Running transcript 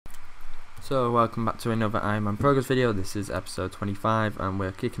So welcome back to another Ironman progress video. This is episode 25 and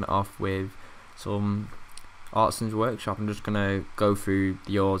we're kicking it off with some Artisans Workshop. I'm just going to go through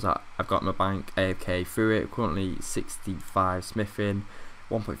the ores that I've got in my bank, AFK through it. Currently 65 smithing,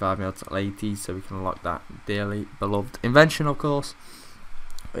 1.5 mil to Alty, so we can unlock that dearly beloved invention, of course.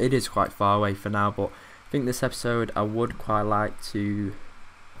 It is quite far away for now, but I think this episode I would quite like to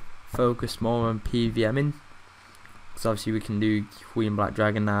focus more on PVMing, because obviously we can do Queen Black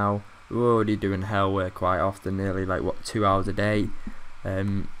Dragon now. We're already doing hell work quite often, nearly like 2 hours a day,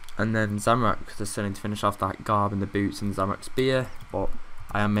 and then Zamorak, because they're starting to finish off that garb and the boots and the Zamorak spear, but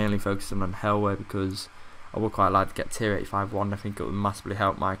I am mainly focusing on hell work because I would quite like to get tier 85 1. I think it would massively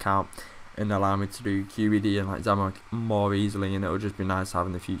help my account and allow me to do QED and like Zamorak more easily, and it would just be nice to have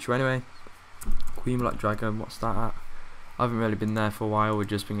in the future anyway. Queen Black Dragon, what's that at? I haven't really been there for a while. We've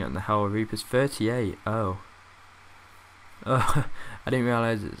just been getting the Hell Reapers. 38. Oh, I didn't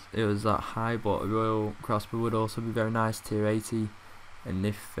realise it was that high, but a Royal Crossbow would also be very nice, tier 80. And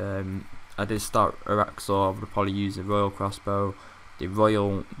if I did start Araxor, I would probably use the Royal Crossbow, the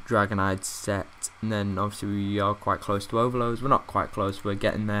Royal Dragonite set, and then obviously we are quite close to Overloads. We're not quite close, we're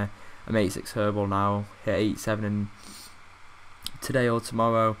getting there. I'm 86 Herbal now, hit 87 in today or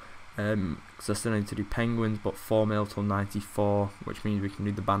tomorrow, because I still need to do Penguins, but 4 mil till 94, which means we can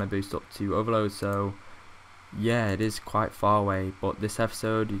do the banner boost up to Overload. So yeah, it is quite far away, but this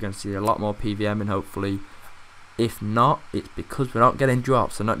episode you're going to see a lot more PVM, and hopefully, if not, it's because we're not getting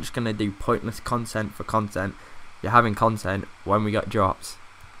drops. So not just going to do pointless content for content. You're having content when we get drops.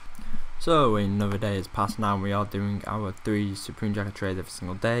 So another day has passed now, and we are doing our 3 Supreme Jacket trades every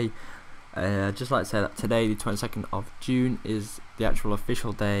single day. I'd just like to say that today, the 22nd of June, is the actual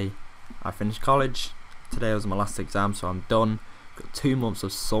official day I finished college. Today was my last exam, so I'm done. Got 2 months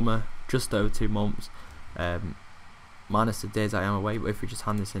of summer, just over 2 months. Minus the days I am away, but if we just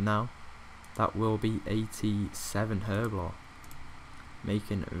hand this in now, that will be 87 Herblore.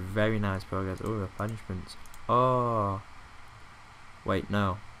 Making very nice progress. Oh, replenishments. Oh, wait,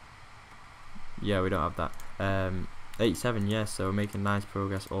 no. Yeah, we don't have that. 87, yes, so we're making nice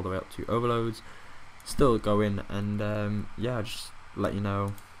progress all the way up to Overloads. Still going, and yeah, I'll just let you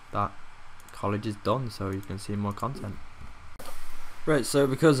know that college is done, so you can see more content. Right, so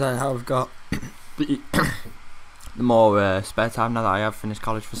because I have got the more spare time now that I have finished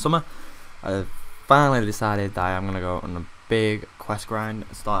college for summer, I've finally decided that I'm going to go on a big quest grind,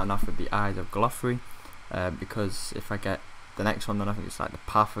 starting off with the Eyes of Glothry, because if I get the next one, then I think it's like the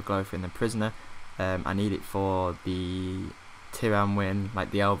Path of Glothry and the Prisoner. I need it for the Tiran win,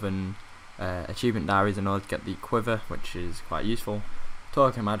 like the Elven achievement diaries, in order to get the Quiver, which is quite useful.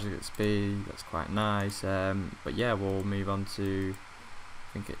 Talking magic at speed, that's quite nice. But yeah, we'll move on to,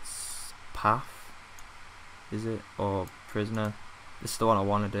 I think it's Path, is it, or Prisoner? This is the one I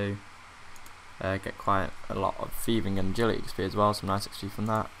want to do. Get quite a lot of thieving and agility XP as well, some nice XP from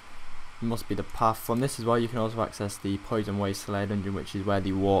that. It must be the Path. From this as well, you can also access the Poison Waste Slayer dungeon, which is where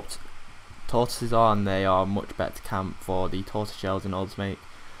the warped tortoises are, and they are much better to camp for the tortoise shells in order to make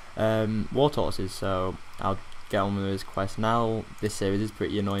war tortoises. So I'll get on with this quest now. This series is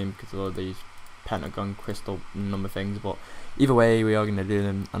pretty annoying because of all these pentagon crystal number things, but either way we are going to do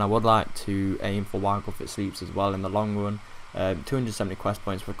them, and I would like to aim for Wild If It Sleeps as well in the long run. 270 quest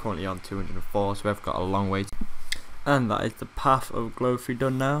points, we're currently on 204, so we've got a long way to. And that is the Path of Glothry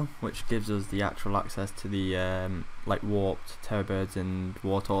done now, which gives us the actual access to the like warped terror birds and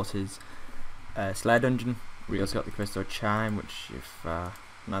war tortoises Slayer dungeon. We also got the Crystal Chime, which if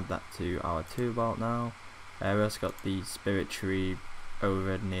add that to our tool belt now. We also got the Spirit Tree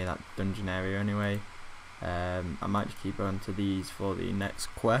over near that dungeon area anyway. I might just keep on to these for the next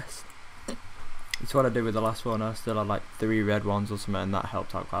quest. It's what I did with the last one. I still had like 3 red ones or something, and that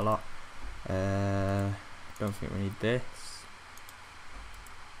helped out quite a lot. Don't think we need this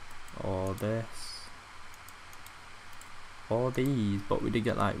or this or these, but we did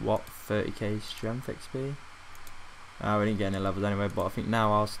get like what, 30k strength XP. We didn't get any levels anyway, but I think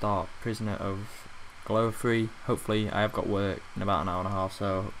now I'll start Prisoner of Glothry. Hopefully I have got work in about an hour and a half,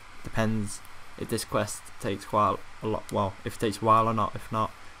 so depends if this quest takes quite a lot, well, if it takes a while or not. If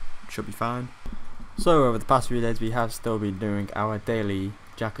not, it should be fine. So over the past few days we have still been doing our daily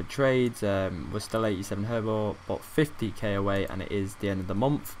jacket trades. We're still 87 Herbal, but 50k away, and it is the end of the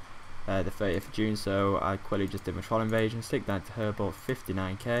month, the 30th of June, so I quickly just did my troll invasion, stick down to Herbal,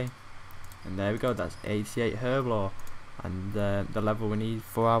 59k, and there we go, that's 88 Herbal, and the level we need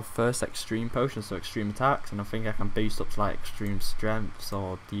for our first extreme potion, so extreme attacks, and I think I can boost up to like extreme strengths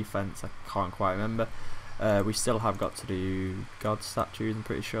or defense, I can't quite remember. We still have got to do god statues, I'm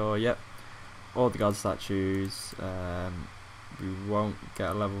pretty sure. Yep, all the god statues, we won't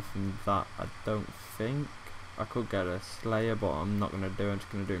get a level from that, I don't think. I could get a Slayer, but I'm not going to do it. I'm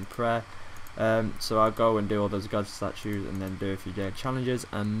just going to do it in prayer. So I'll go and do all those god statues and then do a few daily challenges,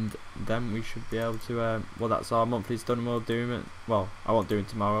 and then we should be able to well, that's our monthly done, and we'll do it. Well, I won't do it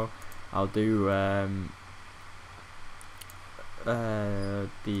tomorrow. I'll do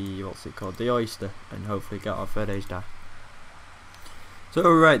the, what's it called, the oyster, and hopefully get our third age die.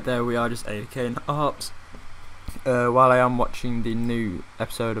 So right there we are, just 8k in ops. While I am watching the new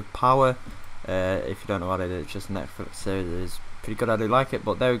episode of Power, if you don't know what it is, it's just a Netflix series. It's pretty good, I do like it.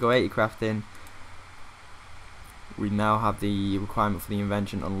 But there we go, 80 crafting. We now have the requirement for the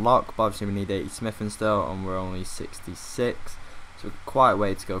invention unlocked, but obviously we need 80 smithing still, and we're only 66, so quite a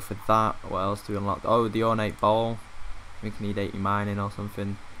way to go for that. What else do we unlock? Oh, the ornate bowl. We can need 80 mining or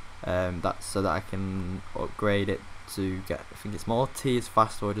something. That's so that I can upgrade it to get, I think it's more tiers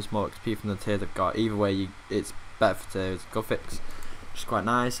faster or just more XP from the tiers I've got. Either way, it's better for tiers. Go fix. Which is quite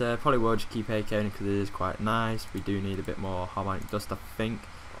nice. Probably will just keep AKing because it is quite nice. We do need a bit more harmonic dust, I think,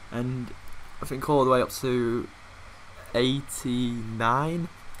 and I think all the way up to 89.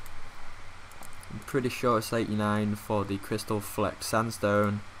 I'm pretty sure it's 89 for the crystal flex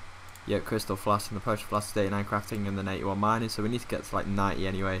sandstone. Yeah, crystal flask, and the potion flask is 89 crafting and then 81 mining. So we need to get to like 90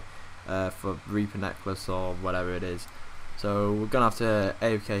 anyway for Reaper necklace or whatever it is. So we're gonna have to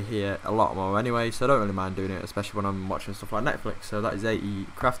AFK here a lot more anyway, so I don't really mind doing it, especially when I'm watching stuff like Netflix. So that is 80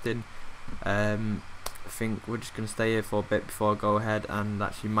 crafting. I think we're just gonna stay here for a bit before I go ahead and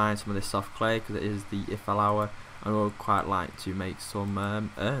actually mine some of this soft clay, because it is the IFL hour and we'll quite like to make some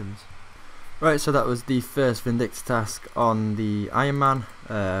urns. Right, so that was the first Vindictor task on the Ironman.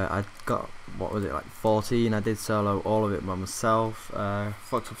 I got, what was it, like 14. I did solo all of it by myself.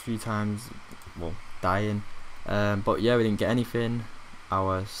 Fucked up a few times, well, dying. But yeah, we didn't get anything.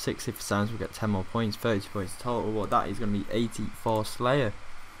 Our 60 for science, we get 10 more points, 30 points total. Well, that is going to be 84 Slayer.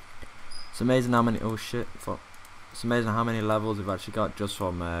 It's amazing how many, oh shit, fuck. It's amazing how many levels we've actually got just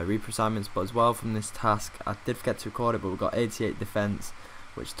from Reaper assignments, but as well from this task. I did forget to record it, but we got 88 defense,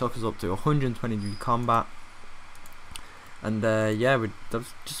 which took us up to 120 combat. And yeah,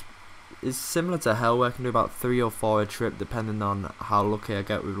 it's similar to Hell, where I can do about 3 or 4 a trip depending on how lucky I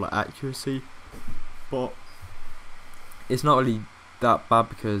get with like accuracy. But it's not really that bad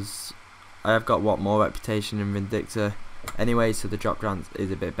because I have got more reputation in Vindictor anyway, so the drop grant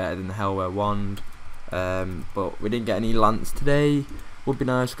is a bit better than the Hellware wand. But we didn't get any lance today. Would be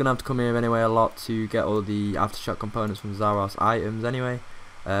nice. Gonna have to come here anyway a lot to get all the aftershock components from Zaros items anyway.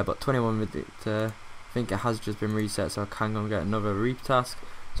 But 21 Vindictor, I think it has just been reset, so I can go and get another Reap task.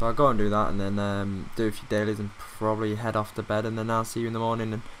 So I'll go and do that, and then do a few dailies and probably head off to bed, and then I'll see you in the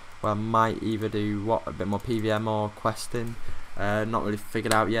morning. And well, I might either do a bit more PVM or questing. Not really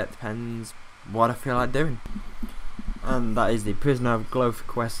figured out yet. Depends what I feel like doing. And that is the Prisoner of Glow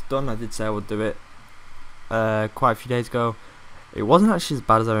quest done. I did say I would do it quite a few days ago. It wasn't actually as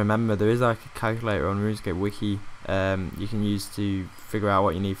bad as I remember. There is like a calculator on Runescape wiki you can use to figure out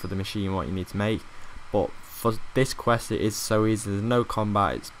what you need for the machine, what you need to make. But for this quest, it is so easy. There's no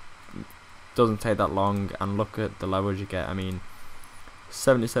combat. It doesn't take that long, and look at the levels you get. I mean,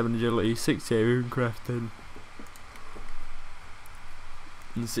 77 agility, 68 rune crafting,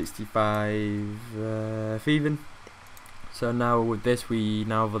 and 65 thieving. So now with this, we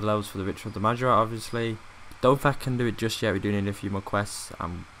now have the levels for the Ritual of the Magrat, obviously. Don't think I can do it just yet. We do need a few more quests,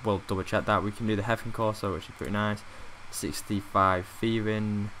 and we'll double check that. We can do the Heffing Corso, which is pretty nice. 65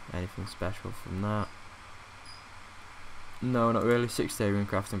 thieving. Anything special from that? No, not really. 60 rune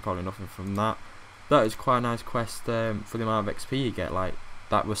crafting, probably nothing from that. That is quite a nice quest for the amount of XP you get. Like,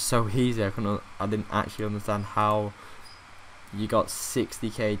 that was so easy. I didn't actually understand how you got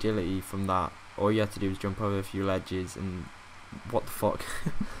 60k agility from that. All you had to do was jump over a few ledges, and what the fuck.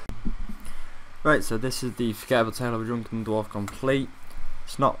 Right, so this is the Forgettable Tale of a Drunken Dwarf complete.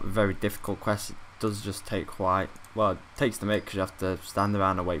 It's not a very difficult quest. It does just take quite, well, it takes to make, because you have to stand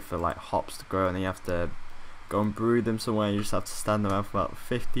around and wait for like hops to grow, and then you have to go and brew them somewhere. You just have to stand around for about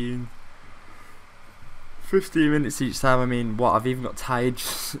 15 minutes each time. I mean, what, I've even got tired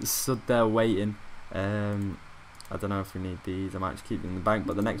just stood there waiting. I don't know if we need these. I might just keep them in the bank.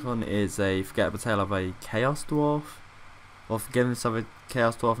 But the next one is a Forgettable Tale of a Chaos Dwarf, or Forgiveness of a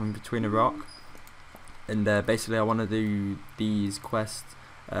Chaos Dwarf in Between a Rock. And basically I want to do these quests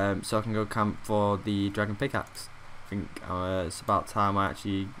so I can go camp for the Dragon Pickaxe. I think it's about time I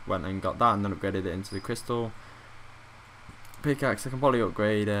actually went and got that, and then upgraded it into the Crystal Pickaxe. I can probably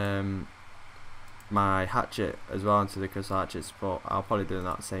upgrade my hatchet as well into the Crystal Hatchets, but I'll probably do that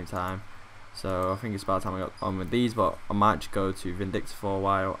at the same time. So I think it's about time I got on with these, but I might just go to Vindictor for a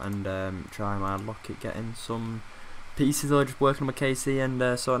while and try my luck at getting some pieces or just working on my KC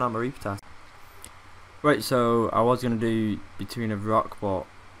and sorting out my Reaper task. Right, so I was going to do Between a Rock, but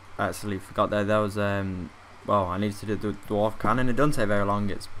I actually forgot there was, well, I needed to do the Dwarf Cannon. It doesn't take very long,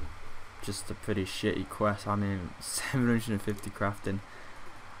 it's just a pretty shitty quest. I mean, 750 crafting.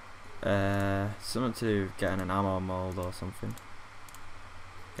 Something to getting an ammo mold or something.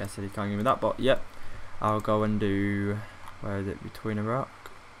 Guess that he can't give me that, but yep. I'll go and do, where is it, Between a Rock?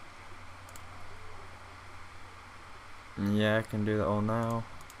 Yeah, I can do that all now.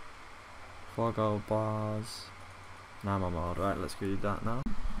 4 gold bars. An ammo mold, right, let's go do that now.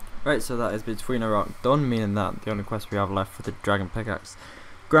 Right, so that is Between a Rock done, meaning that the only quest we have left for the Dragon Pickaxe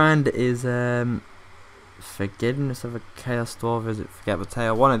grind is Forgiveness of a Chaos Dwarf, is it Forgetful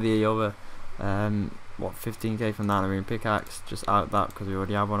Tale? One of the other, what, 15k from that Marine Pickaxe, just out that because we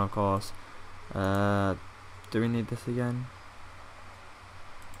already have one, of course. Do we need this again?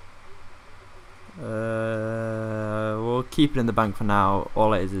 We'll keep it in the bank for now.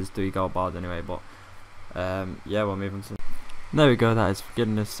 All it is 3 gold bars anyway, but yeah, we'll move on to. There we go, that is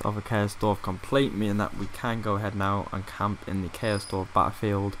Forgiveness of a Chaos Dwarf complete, meaning that we can go ahead now and camp in the Chaos Dwarf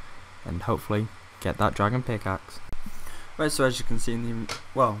battlefield and hopefully get that Dragon Pickaxe. Right, so as you can see in the,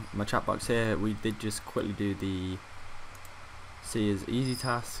 well, my chat box here, we did just quickly do the Seer's easy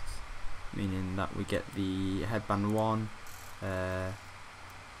tasks, meaning that we get the headband 1.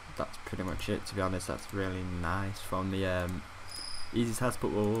 That's pretty much it, to be honest. That's really nice from the easy task,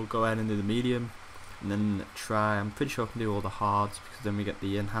 but we'll go ahead and do the medium and then try, I'm pretty sure I can do all the hards, because then we get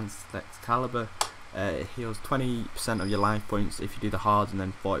the enhanced Excalibur. It heals 20% of your life points if you do the hards, and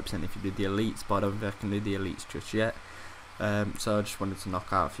then 40% if you do the elites, but I don't think I can do the elites just yet. So I just wanted to knock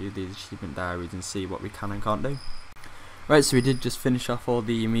out a few of these achievement diaries and see what we can and can't do. Right, so we did just finish off all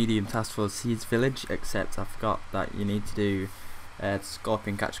the medium tasks for Seed's Village, except I forgot that you need to do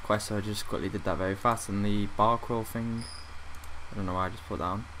Scorpion Catch quest, so I just quickly did that very fast. And the bar crawl thing, I don't know why I just put that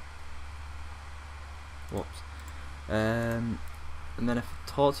on. Whoops. And then if I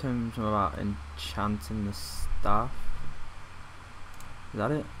talk to him about enchanting the staff, is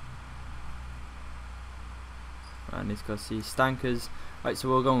that it? I need to go see Stankers. Right, so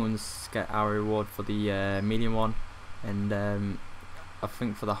we'll go and get our reward for the medium one, and I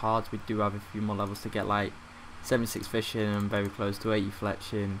think for the hards we do have a few more levels to get, like 76 fishing and very close to 80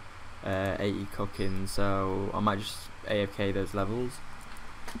 fletching, 80 cooking, so I might just AFK those levels,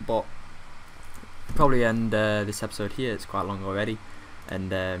 but probably end this episode here. It's quite long already,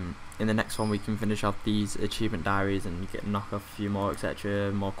 and in the next one we can finish off these achievement diaries and knock off a few more,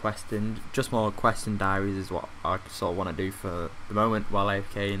 etc. More questing, just more questing diaries is what I sort of want to do for the moment, while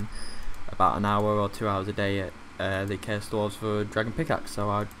AFKing about an hour or 2 hours a day at the Chaos Dwarves for Dragon Pickaxe. So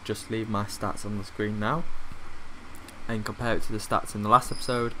I'll just leave my stats on the screen now and compare it to the stats in the last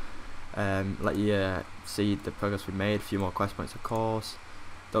episode, let you see the progress we made. A few more quest points, of course.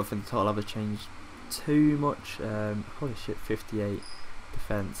 Don't think the total ever changed too much. Holy shit, 58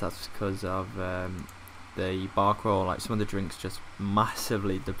 defense. That's because of the bar crawl. Like, some of the drinks just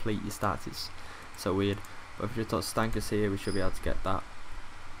massively deplete your stats. It's so weird. But if you just got Stankers here, we should be able to get that.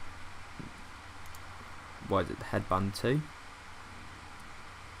 What is it? The headband 2.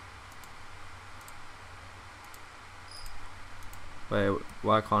 Wait,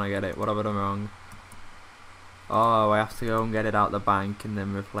 why can't I get it? What have I done wrong? Oh, I have to go and get it out the bank and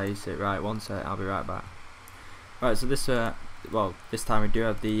then replace it. Right, one sec, I'll be right back. Right, so this well, this time we do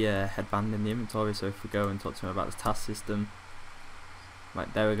have the headband in the inventory, so if we go and talk to him about the task system,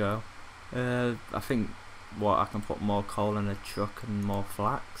 right, there we go. I think what I can put more coal in a truck and more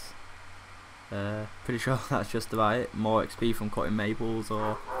flax. Pretty sure that's just about it. More XP from cutting maples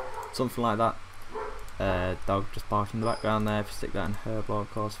or something like that. Dog just barking in the background there. If you stick that in Herbal,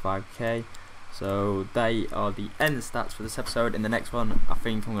 of course, 5k. So they are the end stats for this episode. In the next one, I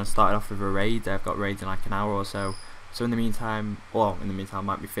think I'm going to start off with a raid. I've got raids in like an hour or so. So in the meantime, well, in the meantime,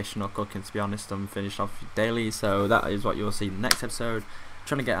 I might be fishing or cooking, to be honest. I'm finished off daily, so that is what you'll see in the next episode. I'm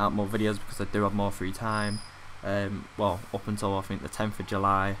trying to get out more videos because I do have more free time. Well, up until I think the 10th of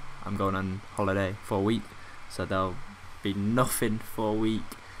July, I'm going on holiday for a week, so there'll be nothing for a week.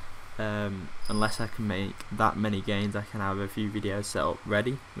 Unless I can make that many gains, I can have a few videos set up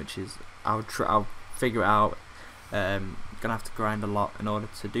ready, which is I'll figure it out. Gonna have to grind a lot in order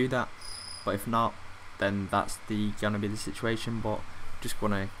to do that, but if not, then that's gonna be the situation. But just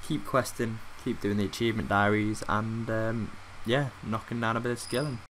wanna keep questing, keep doing the achievement diaries, and yeah, knocking down a bit of skilling.